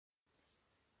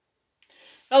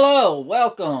Hello,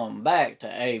 welcome back to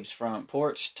Abe's Front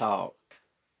Porch Talk.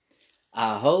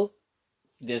 I hope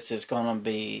this is going to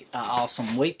be an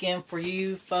awesome weekend for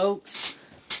you folks.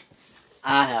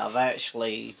 I have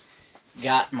actually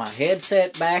got my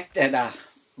headset back that I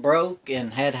broke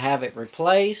and had to have it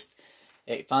replaced.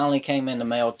 It finally came in the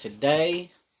mail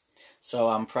today, so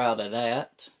I'm proud of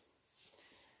that.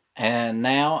 And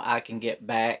now I can get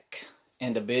back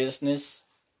into business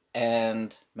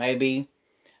and maybe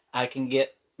I can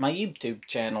get my YouTube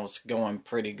channel's going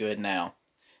pretty good now.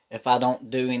 If I don't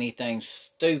do anything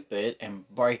stupid and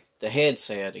break the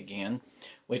headset again,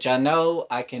 which I know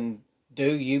I can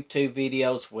do YouTube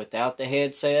videos without the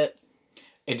headset,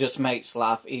 it just makes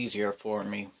life easier for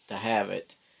me to have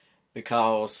it.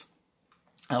 Because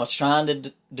I was trying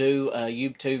to do a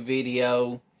YouTube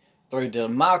video through the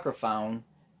microphone,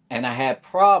 and I had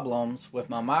problems with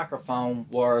my microphone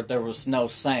where there was no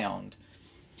sound.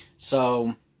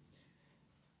 So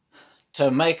to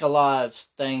make a lot of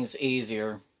things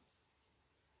easier,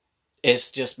 it's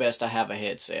just best to have a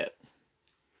headset.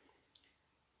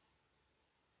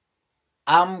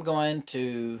 I'm going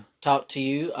to talk to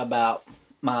you about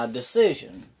my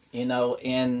decision.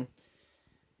 In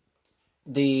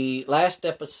the last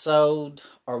episode,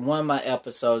 or one of my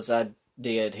episodes I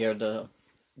did here, the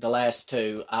last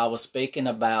two, I was speaking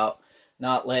about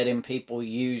not letting people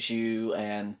use you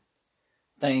and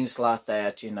things like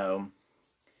that,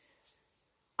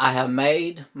 I have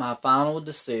made my final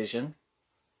decision.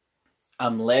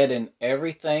 I'm letting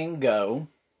everything go.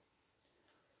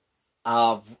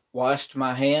 I've washed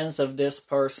my hands of this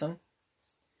person.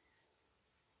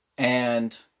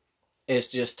 And it's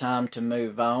just time to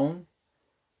move on.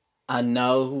 I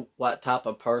know what type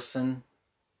of person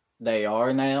they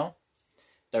are now.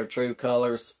 Their true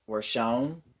colors were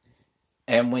shown.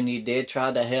 And when you did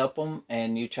try to help them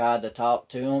and you tried to talk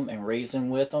to them and reason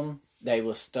with them, they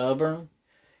were stubborn.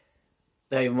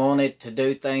 They wanted to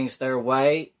do things their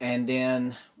way, and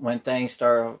then when things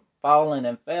started falling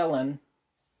and failing,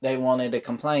 they wanted to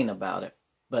complain about it.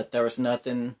 But there was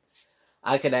nothing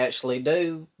I could actually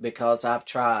do because I've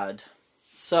tried.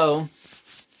 So,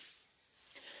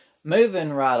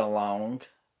 moving right along,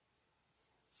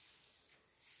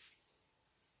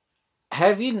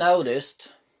 have you noticed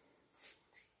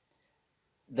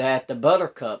that the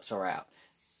buttercups are out?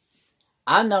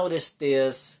 I noticed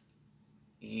this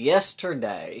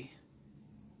yesterday,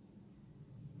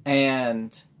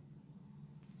 and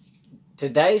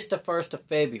today's the 1st of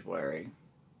February,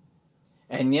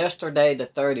 and yesterday the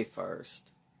 31st,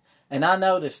 and I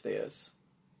noticed this,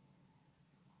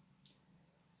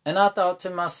 and I thought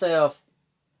to myself,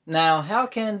 now how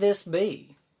can this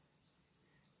be?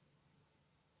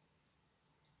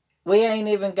 We ain't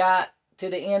even got to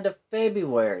the end of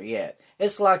February yet.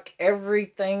 It's like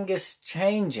everything is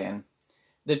changing.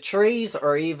 The trees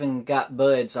are even got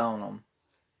buds on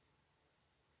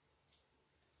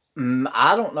them.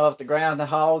 I don't know if the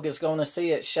groundhog is going to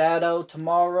see its shadow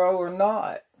tomorrow or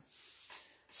not.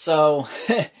 So,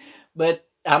 but,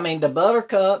 the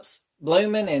buttercups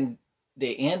blooming in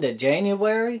the end of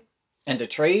January, and the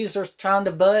trees are trying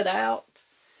to bud out.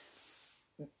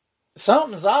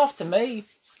 Something's off to me.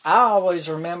 I always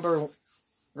remember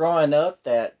growing up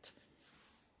that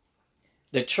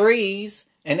the trees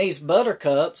and these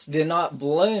buttercups did not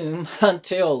bloom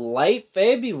until late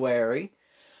February.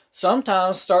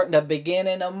 Sometimes starting the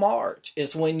beginning of March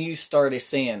is when you started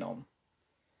seeing them.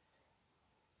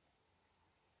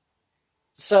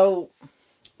 So,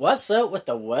 what's up with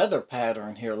the weather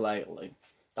pattern here lately?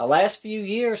 The last few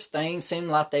years, things seem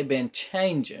like they've been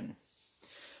changing.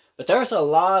 But there's a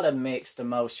lot of mixed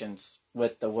emotions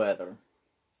with the weather.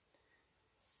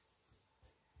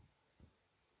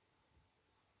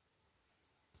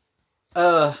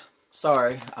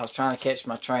 Sorry, I was trying to catch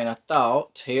my train of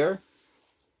thought here.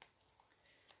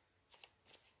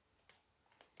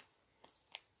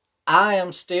 I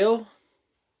am still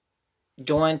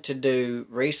going to do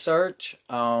research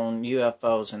on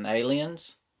UFOs and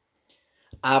aliens.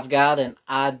 I've got an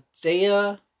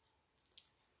idea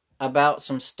about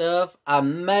some stuff. I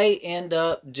may end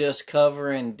up just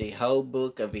covering the whole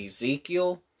book of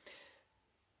Ezekiel.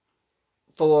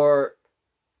 For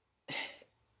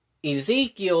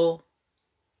Ezekiel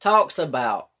talks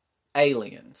about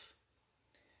aliens.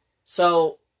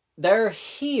 So they're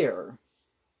here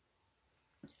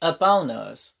upon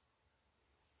us.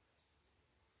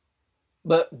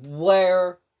 But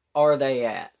where are they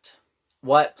at?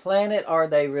 What planet are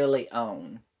they really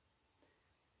on?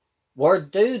 Where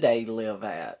do they live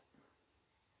at?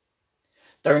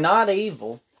 They're not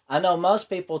evil. I know most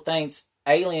people think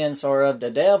aliens are of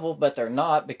the devil, but they're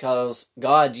not, because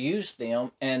God used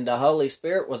them and the Holy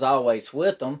Spirit was always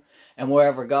with them. And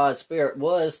wherever God's Spirit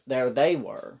was, there they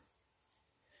were.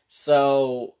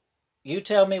 So you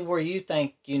tell me where you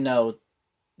think you know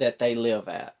that they live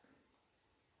at.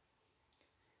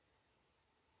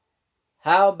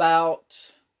 How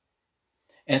about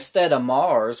instead of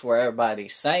Mars, where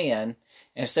everybody's saying,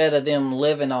 instead of them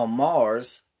living on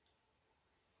Mars,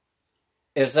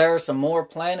 is there some more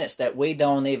planets that we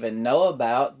don't even know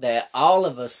about that all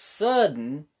of a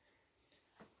sudden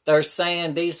they're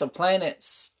saying these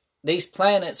planets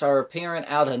are appearing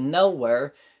out of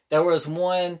nowhere? There was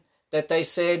one that they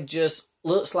said just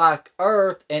looks like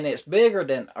Earth and it's bigger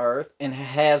than Earth and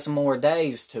has more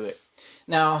days to it.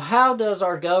 Now, how does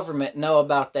our government know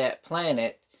about that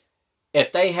planet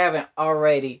if they haven't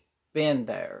already been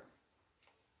there?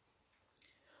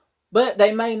 But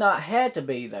they may not have to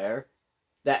be there.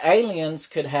 The aliens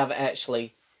could have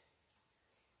actually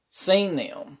seen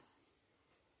them.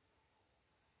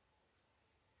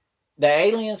 The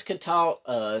aliens could taught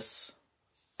us,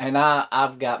 and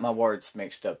I've got my words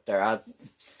mixed up there. I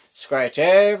scratch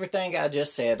everything I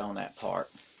just said on that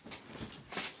part.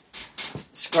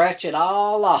 Scratch it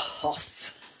all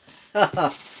off.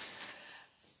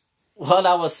 What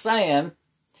I was saying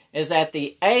is that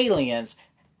the aliens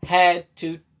had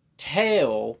to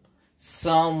tell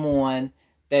someone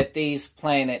that these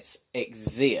planets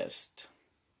exist.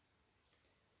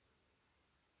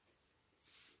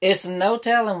 It's no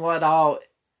telling what all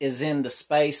is in the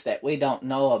space that we don't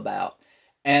know about.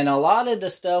 And a lot of the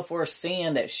stuff we're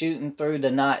seeing that's shooting through the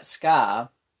night sky,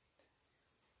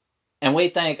 and we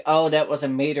think, oh, that was a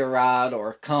meteorite or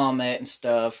a comet and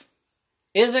stuff.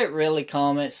 Is it really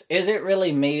comets? Is it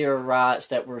really meteorites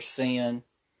that we're seeing?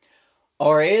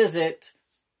 Or is it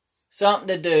something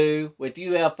to do with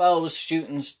UFOs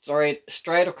shooting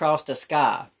straight across the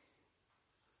sky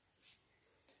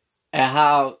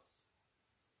at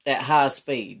high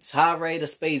speeds, high rate of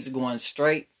speeds, going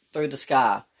straight through the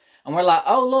sky? And we're like,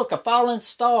 oh, look, a falling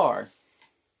star.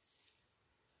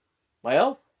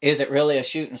 Well, is it really a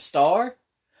shooting star?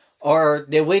 Or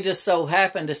did we just so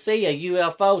happen to see a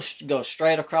UFO go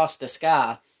straight across the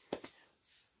sky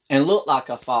and look like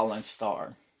a falling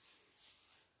star?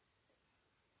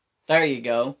 There you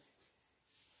go.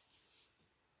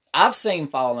 I've seen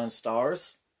falling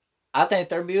stars. I think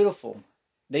they're beautiful.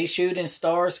 These shooting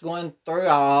stars going through,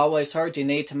 I always heard you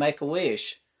need to make a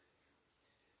wish.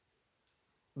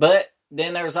 But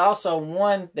then there's also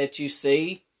one that you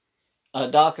see, a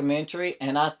documentary,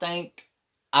 and I think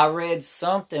I read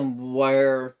something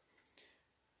where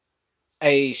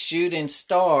a shooting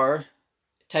star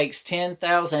takes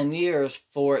 10,000 years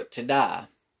for it to die.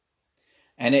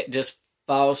 And it just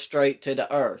falls straight to the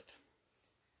earth.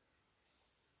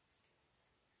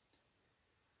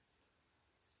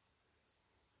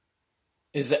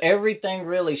 Is everything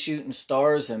really shooting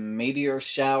stars and meteor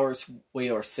showers we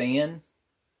are seeing?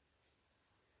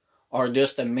 Or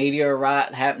just a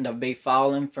meteorite happened to be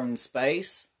falling from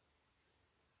space?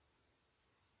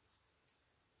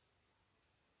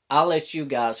 I'll let you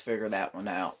guys figure that one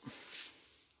out.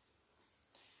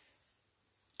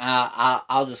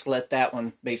 I'll just let that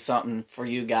one be something for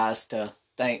you guys to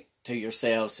think to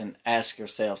yourselves and ask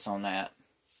yourselves on that.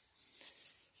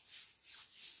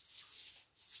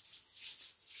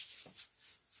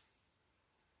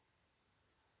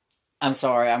 I'm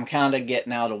sorry, I'm kind of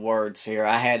getting out of words here.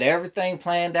 I had everything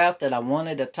planned out that I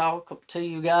wanted to talk to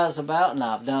you guys about, and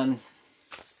I've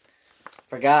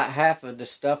forgot half of the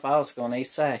stuff I was going to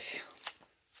say.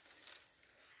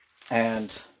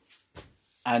 And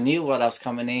I knew what I was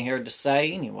coming in here to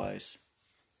say anyways.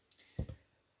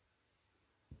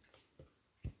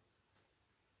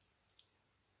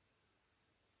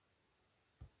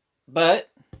 But,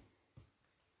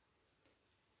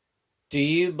 do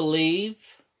you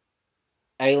believe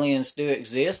aliens do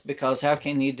exist? Because how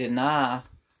can you deny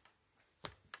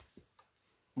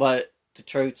what the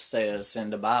truth says in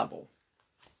the Bible?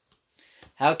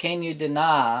 How can you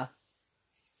deny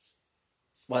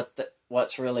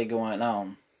what's really going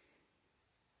on?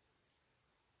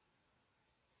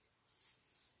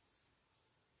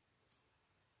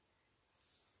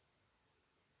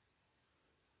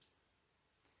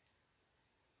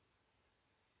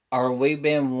 Are we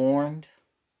being warned?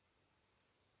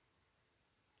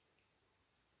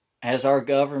 Has our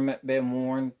government been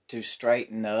warned to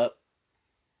straighten up,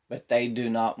 but they do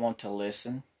not want to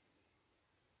listen?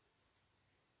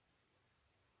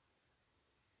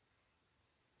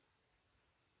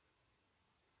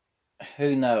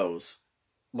 Who knows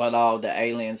what all the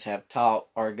aliens have taught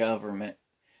our government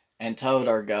and told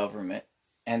our government,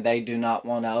 and they do not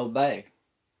want to obey.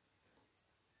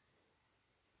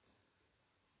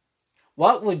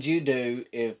 What would you do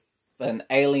if an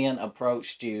alien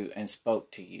approached you and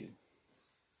spoke to you?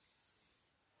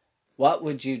 What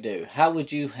would you do? How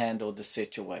would you handle the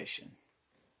situation?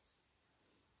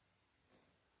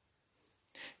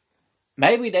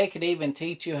 Maybe they could even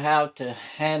teach you how to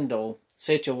handle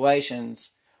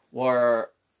situations where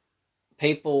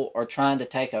people are trying to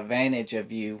take advantage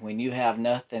of you when you have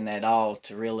nothing at all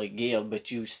to really give,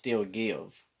 but you still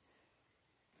give.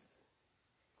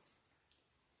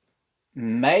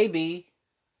 Maybe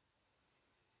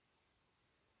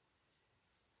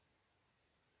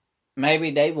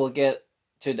they will get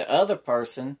to the other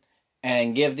person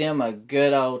and give them a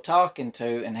good old talking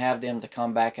to and have them to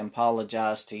come back and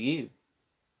apologize to you.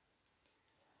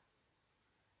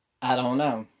 I don't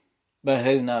know, but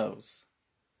who knows?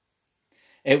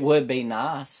 It would be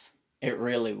nice. It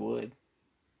really would.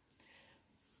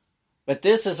 But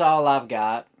this is all I've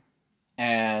got.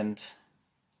 And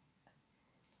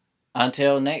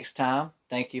until next time,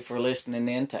 thank you for listening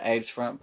in to Abe's Front